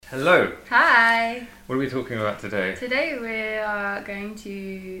Hello. Hi! What are we talking about today? Today we are going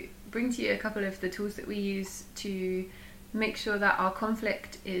to bring to you a couple of the tools that we use to make sure that our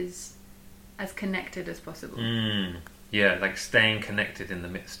conflict is as connected as possible. Yeah, like staying connected in the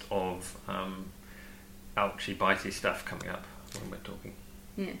midst of ouchy, bitey stuff coming up when we're talking.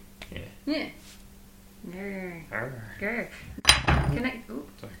 Yeah. Yeah. Yeah. Grr. Arr. Grr.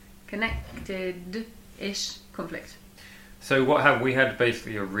 Sorry. Connected-ish conflict. So what have we had?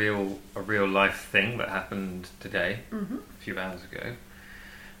 Basically a real life thing that happened today, Mm-hmm. a few hours ago.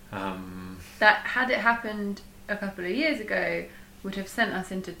 That, had it happened a couple of years ago, would have sent us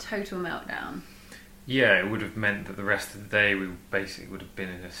into total meltdown. Yeah, it would have meant that the rest of the day we basically would have been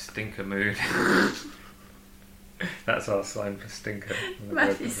in a stinker mood. That's our sign for stinker.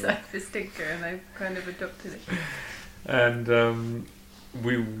 Matthew's side for stinker, and I've kind of adopted it. And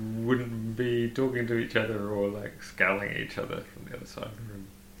we wouldn't be talking to each other or like scowling at each other from the other side of the room.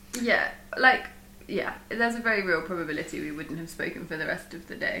 Yeah, there's a very real probability we wouldn't have spoken for the rest of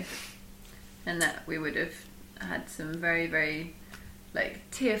the day, and that we would have had some very, very like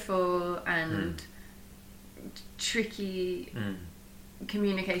tearful and tricky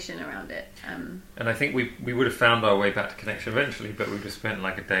communication around it. And I think we would have found our way back to connection eventually, but we would have spent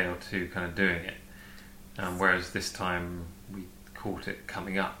like a day or two kind of doing it. Whereas this time we caught it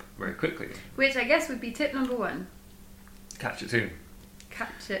coming up very quickly. Which I guess would be tip number 1. Catch it soon.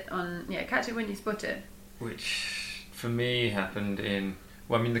 Catch it when you spot it. Which for me happened in...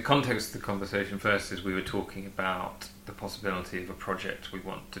 Well, I mean, the context of the conversation first is we were talking about the possibility of a project we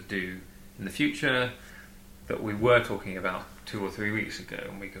want to do in the future that we were talking about 2 or 3 weeks ago,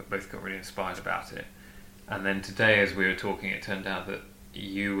 and we both got really inspired about it. And then today, as we were talking, it turned out that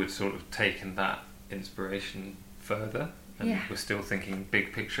you had sort of taken that inspiration further and were still thinking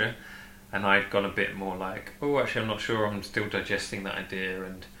big picture, and I'd gone a bit more like, oh, actually I'm not sure, I'm still digesting that idea,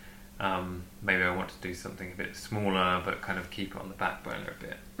 and maybe I want to do something a bit smaller but kind of keep it on the back burner a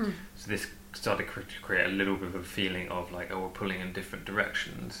bit. So this started to create a little bit of a feeling of like, oh, we're pulling in different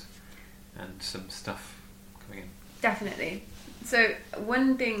directions and some stuff coming in. Definitely. So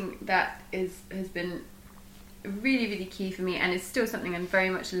one thing that has been really, really key for me, and it's still something I'm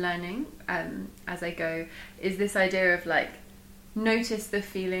very much learning as I go, is this idea of like, notice the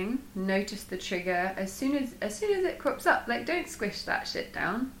feeling, notice the trigger as soon as it crops up. Like, don't squish that shit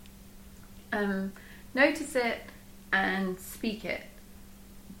down. Notice it and speak it.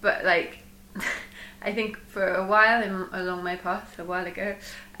 But like, I think for a while along my path, a while ago,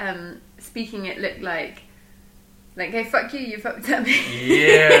 speaking it looked like, hey, fuck you fucked at me.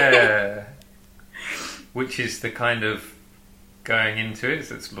 Yeah. Which is the kind of going into it,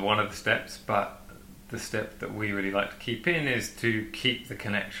 so it's one of the steps, but the step that we really like to keep in is to keep the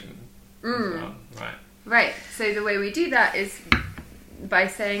connection. Well. Right. So the way we do that is by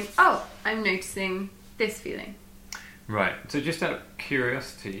saying, oh, I'm noticing this feeling. Right. So just out of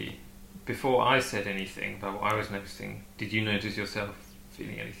curiosity, before I said anything about what I was noticing, did you notice yourself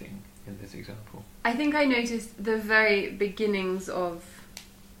feeling anything in this example? I think I noticed the very beginnings of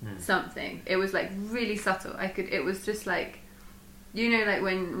something. It was like really subtle. It was just like, you know, like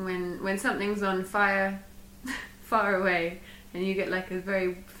when something's on fire far away and you get like a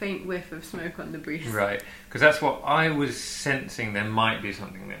very faint whiff of smoke on the breeze. Right, because that's what I was sensing. There might be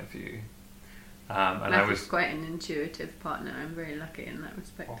something there for you. And I was quite an intuitive partner. I'm very lucky in that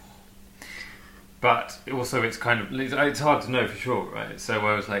respect. But also it's kind of, it's hard to know for sure, right? So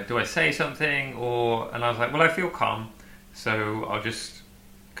I was like, do I say something? And I was like, well, I feel calm, so I'll just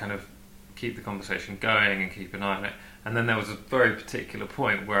kind of keep the conversation going and keep an eye on it. And then there was a very particular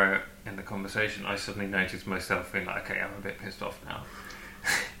point where in the conversation I suddenly noticed myself being like, okay, I'm a bit pissed off now.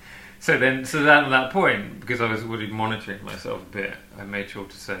 So at that point, because I was already monitoring myself a bit, I made sure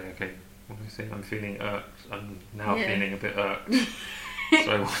to say, okay, when I say I'm feeling irked, I'm now feeling a bit irked.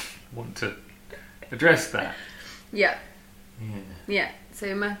 So I want to address that. Yeah.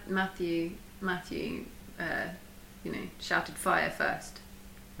 So Matthew, shouted fire first.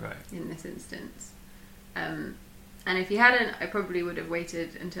 Right. In this instance, and if he hadn't, I probably would have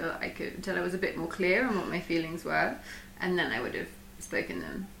waited until I was a bit more clear on what my feelings were, and then I would have spoken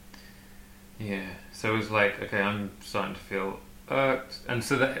them. Yeah. So it was like, okay, I'm starting to feel irked, and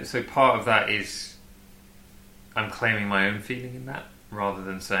so part of that is I'm claiming my own feeling in that, rather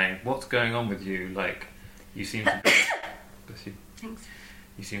than saying, what's going on with you? Like, you seem to be... Bless you. Thanks.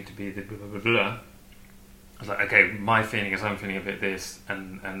 You seem to be the blah, blah, blah, blah. I was like, okay, my feeling is I'm feeling a bit this,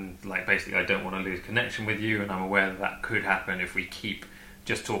 and like basically I don't want to lose connection with you, and I'm aware that could happen if we keep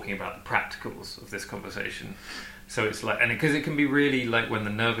just talking about the practicals of this conversation. So it's like, and because it can be really like when the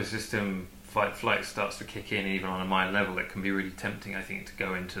nervous system fight flight starts to kick in, even on a mind level, it can be really tempting, I think, to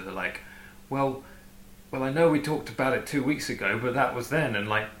go into the like, well, I know we talked about it 2 weeks ago, but that was then, and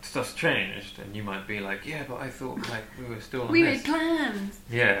like stuff's changed, and you might be like, yeah, but I thought like we were still on we this. made plans.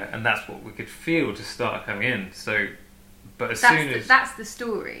 Yeah, and that's what we could feel to start coming in. So, but that's the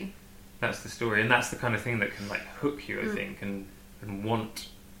story. That's the story, and that's the kind of thing that can like hook you, I think, and want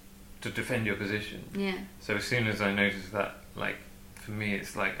to defend your position. Yeah. So as soon as I notice that, like, for me,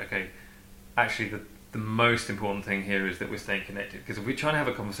 it's like, okay, actually the most important thing here is that we're staying connected. Because if we're trying to have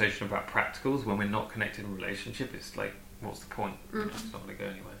a conversation about practicals when we're not connected in a relationship, it's like, what's the point? It's not going to go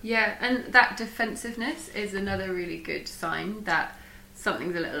anywhere. Yeah, and that defensiveness is another really good sign that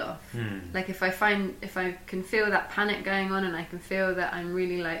something's a little off. Like if I can feel that panic going on, and I can feel that I'm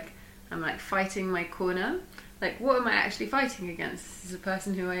really like, I'm like fighting my corner. Like, what am I actually fighting against? This is a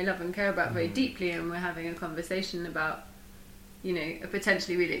person who I love and care about very deeply, and we're having a conversation about, you know, a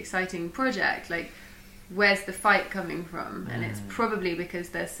potentially really exciting project. Like, where's the fight coming from? And it's probably because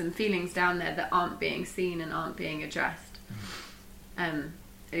there's some feelings down there that aren't being seen and aren't being addressed. At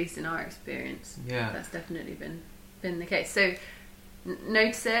least in our experience. Yeah. That's definitely been the case. So,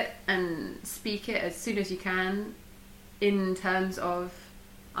 notice it and speak it as soon as you can in terms of,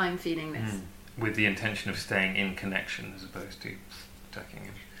 I'm feeling this. With the intention of staying in connection as opposed to attacking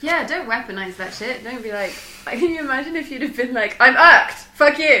him. Yeah, don't weaponize that shit. Don't be like, can you imagine if you'd have been like, I'm irked,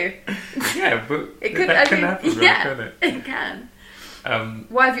 fuck you. Yeah, but it could, that can happen, yeah, can't it? It can.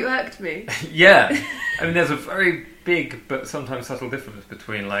 Why have you irked me? Yeah. I mean, there's a very big but sometimes subtle difference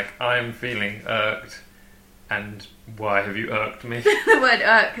between like, I'm feeling irked and why have you irked me? The word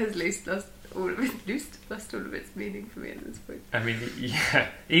irk has lost all of its meaning for me at this point. I mean, yeah,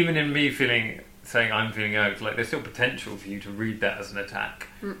 even in me saying I'm feeling irked, like there's still potential for you to read that as an attack.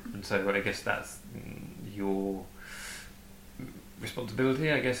 And so I guess that's your responsibility,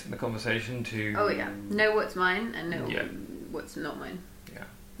 I guess, in the conversation to... Oh yeah, know what's mine and know what's not mine.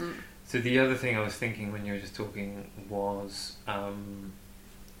 Yeah. So the other thing I was thinking when you were just talking was,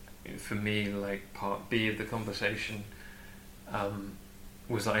 for me, like part B of the conversation,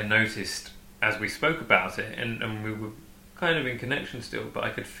 was that I noticed as we spoke about it, and we were kind of in connection still, but I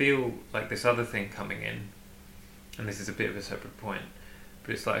could feel like this other thing coming in, and this is a bit of a separate point,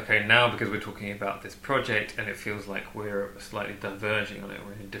 but it's like, okay, now because we're talking about this project and it feels like we're slightly diverging on it,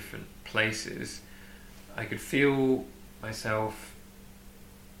 we're in different places, I could feel myself,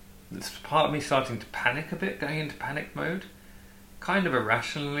 this part of me starting to panic a bit, going into panic mode, kind of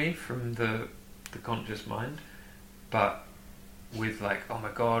irrationally from the conscious mind, but with like, oh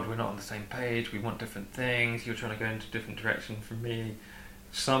my god, we're not on the same page, we want different things, you're trying to go into a different direction from me.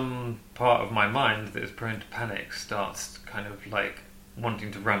 Some part of my mind that is prone to panic starts kind of like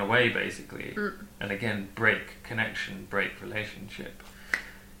wanting to run away, basically. And again, break connection, break relationship.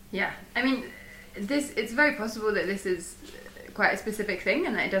 Yeah, I mean, it's very possible that this is quite a specific thing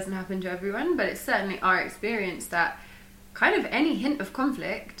and that it doesn't happen to everyone, but it's certainly our experience that kind of any hint of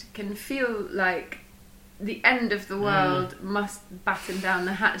conflict can feel like the end of the world, must batten down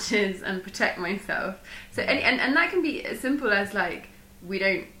the hatches and protect myself. So and that can be as simple as like, we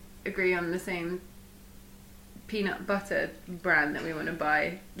don't agree on the same peanut butter brand that we want to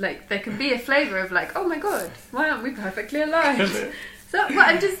buy. Like, there can be a flavour of like, oh my god, why aren't we perfectly aligned? So, but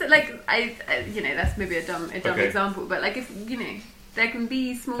I'm just like, I you know, that's maybe a dumb example, but like, if you know, there can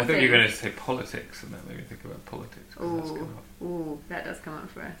be small things. I thought you were going to say politics, and that made me think about politics. Oh, that does come up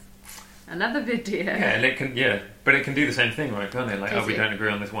for us. Another video. Yeah, and it can, but it can do the same thing, right? Can't it? Like, oh, we don't agree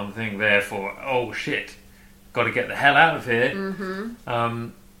on this one thing, therefore, oh shit, got to get the hell out of here.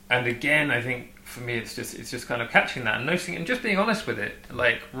 And again, I think for me, it's just kind of catching that and noticing it and just being honest with it,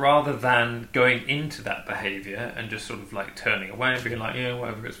 like rather than going into that behaviour and just sort of like turning away and being like, yeah,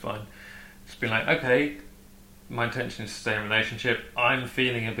 whatever, it's fine. Just being like, okay, my intention is to stay in a relationship. I'm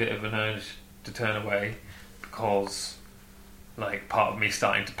feeling a bit of an urge to turn away because, like, part of me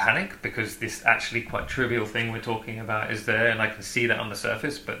starting to panic because this actually quite trivial thing we're talking about is there, and I can see that on the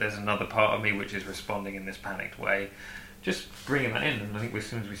surface, but there's another part of me which is responding in this panicked way. Just bringing that in, and I think as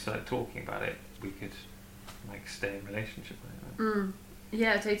soon as we started talking about it, we could like stay in relationship like that.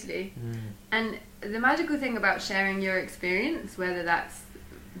 Yeah, totally. And the magical thing about sharing your experience, whether that's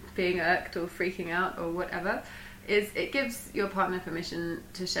being irked or freaking out or whatever, is it gives your partner permission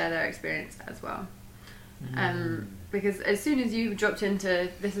to share their experience as well. Because as soon as you dropped into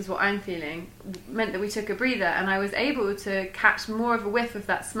this is what I'm feeling, meant that we took a breather, and I was able to catch more of a whiff of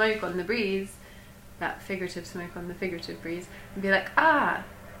that smoke on the breeze, that figurative smoke on the figurative breeze, and be like,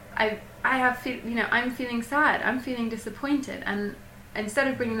 I'm feeling sad, I'm feeling disappointed, and instead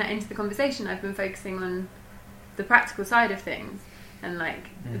of bringing that into the conversation, I've been focusing on the practical side of things. and like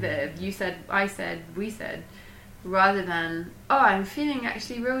the you said, I said, we said, rather than, oh, I'm feeling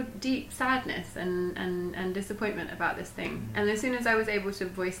actually real deep sadness and disappointment about this thing. And as soon as I was able to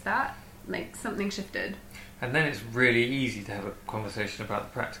voice that, like something shifted. And then it's really easy to have a conversation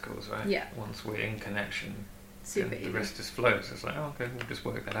about the practicals, right? Yeah. Once we're in connection, Super easy. the rest just flows. It's like, oh, okay, we'll just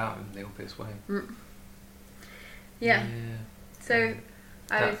work that out in the obvious way. Yeah. So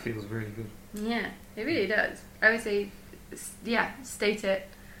that feels really good. Yeah, it really does. I would say, yeah, state it,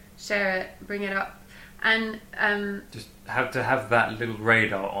 share it, bring it up, and just have to have that little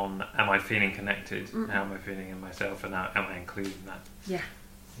radar on: am I feeling connected? How am I feeling in myself? And am I including that?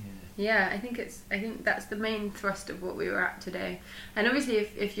 Yeah, I think that's the main thrust of what we were at today. And obviously,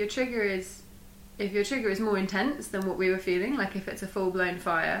 if your trigger is more intense than what we were feeling, like if it's a full blown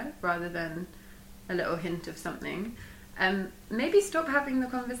fire rather than a little hint of something, maybe stop having the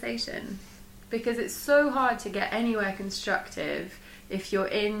conversation, because it's so hard to get anywhere constructive if you're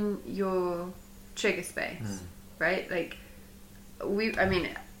in your trigger space, right? Like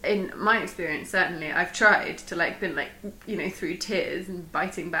in my experience, certainly, I've tried to been through tears and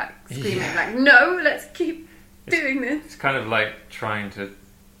biting back, screaming like, no, let's keep doing this. It's kind of like trying to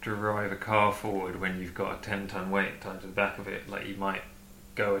drive a car forward when you've got a 10-ton weight tied to the back of it. Like, you might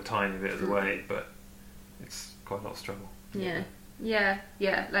go a tiny bit of the way, but it's quite a lot of struggle. Yeah,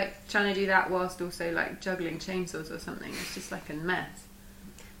 like trying to do that whilst also like juggling chainsaws or something. It's just like a mess.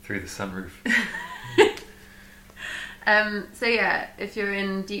 Through the sunroof. So yeah, if you're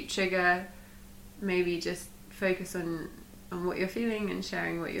in deep trigger, maybe just focus on what you're feeling and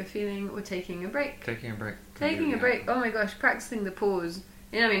sharing what you're feeling, or taking a break. Taking a break. Oh my gosh, practicing the pause.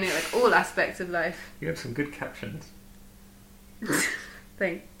 You know what I mean? Like all aspects of life. You have some good captions.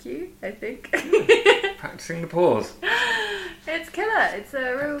 Thank you, I think. Practicing the pause. It's killer. It's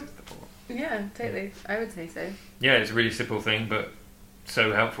a real... Yeah, totally. I would say so. Yeah, it's a really simple thing, but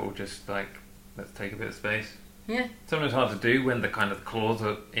so helpful. Just like, let's take a bit of space. Yeah. Sometimes hard to do when the kind of claws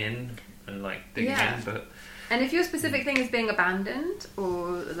are in and like digging in, but... And if your specific thing is being abandoned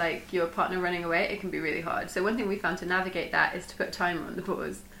or like your partner running away, it can be really hard. So one thing we found to navigate that is to put a timer on the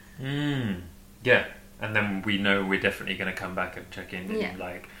pause. Yeah. And then we know we're definitely going to come back and check in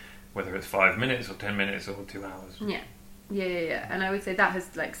like whether it's 5 minutes or 10 minutes or 2 hours. Yeah. And I would say that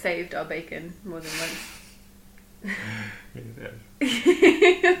has like saved our bacon more than once.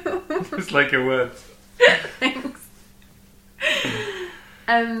 It's like your words. Thanks.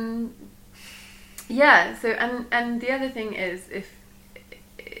 Yeah, so and the other thing is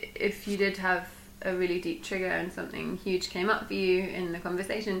if you did have a really deep trigger and something huge came up for you in the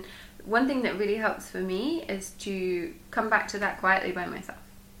conversation, one thing that really helps for me is to come back to that quietly by myself.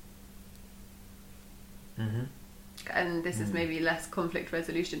 And this is maybe less conflict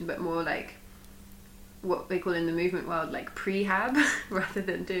resolution, but more like what they call in the movement world like prehab, rather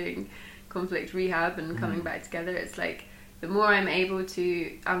than doing conflict rehab and coming back together. It's like the more I'm able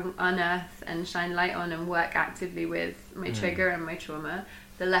to unearth and shine light on and work actively with my trigger and my trauma,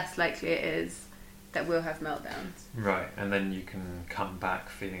 the less likely it is that we'll have meltdowns. Right, and then you can come back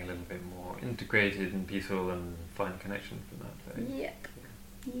feeling a little bit more integrated and peaceful and find connection from that place. Yep.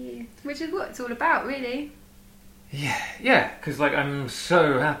 Yeah. Which is what it's all about, really. Yeah, because like I'm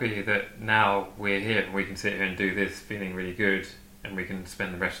so happy that now we're here and we can sit here and do this feeling really good, and we can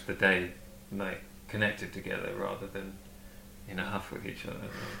spend the rest of the day like connected together rather than in a huff with each other.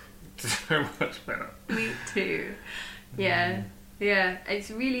 So much better. Me too. Yeah. Yeah, it's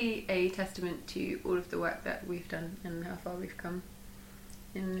really a testament to all of the work that we've done and how far we've come.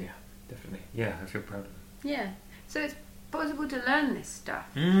 Yeah, definitely. Yeah, I feel proud of it. Yeah, so it's possible to learn this stuff.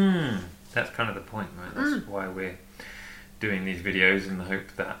 That's kind of the point, right? That's why we're doing these videos, in the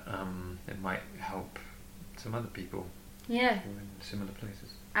hope that it might help some other people. Yeah. Who are in similar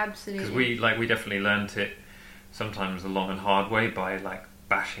places. Absolutely. Because we definitely learnt it sometimes the long and hard way by like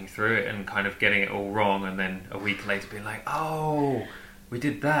bashing through it and kind of getting it all wrong, and then a week later being like, oh, we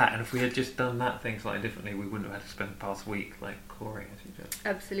did that, and if we had just done that thing slightly differently, we wouldn't have had to spend the past week like clawing at each other.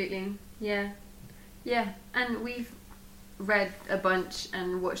 Absolutely. Yeah, and we've read a bunch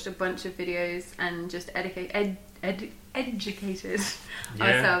and watched a bunch of videos and just educated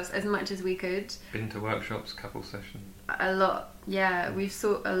ourselves as much as we could. Been to workshops, couple sessions. A lot. We've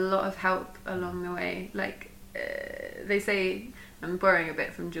sought a lot of help along the way. Like they say, I'm borrowing a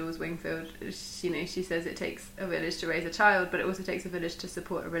bit from Jules Wingfield. She says it takes a village to raise a child, but it also takes a village to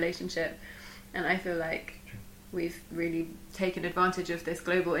support a relationship. And I feel like we've really taken advantage of this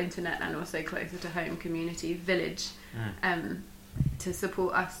global internet and also closer to home community village to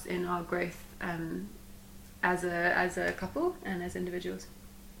support us in our growth as a couple and as individuals.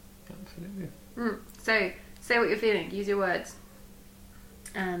 Absolutely. So say what you're feeling. Use your words.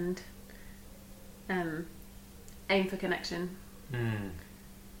 and aim for connection.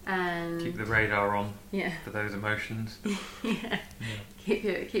 And keep the radar on yeah, for those emotions. yeah.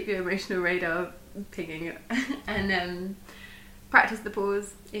 Keep your emotional radar pinging, and practice the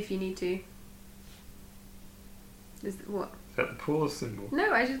pause if you need to. What? Is that the pause symbol?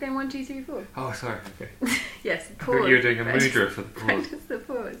 No, I was just going 1, 2, 3, 4. Oh, sorry. Okay. Yes, I pause. thought you were doing a mudra for the pause. Practice the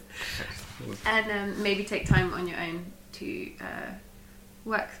pause. And maybe take time on your own to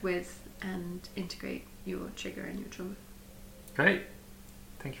work with and integrate your trigger and your trauma. Great.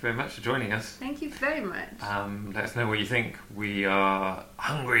 Thank you very much for joining us. Thank you very much. Let us know what you think. We are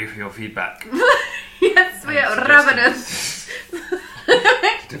hungry for your feedback. Yes, we are ravenous.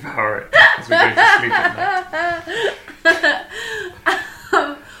 Devour it as we go to sleep at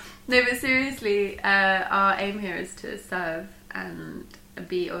night. No, but seriously, our aim here is to serve and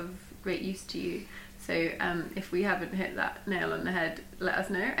be of great use to you. So if we haven't hit that nail on the head, let us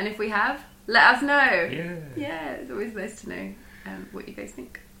know. And if we have, let us know. Yeah, it's always nice to know what you guys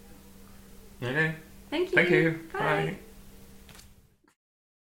think. Okay. Thank you. Thank you. Bye. Bye.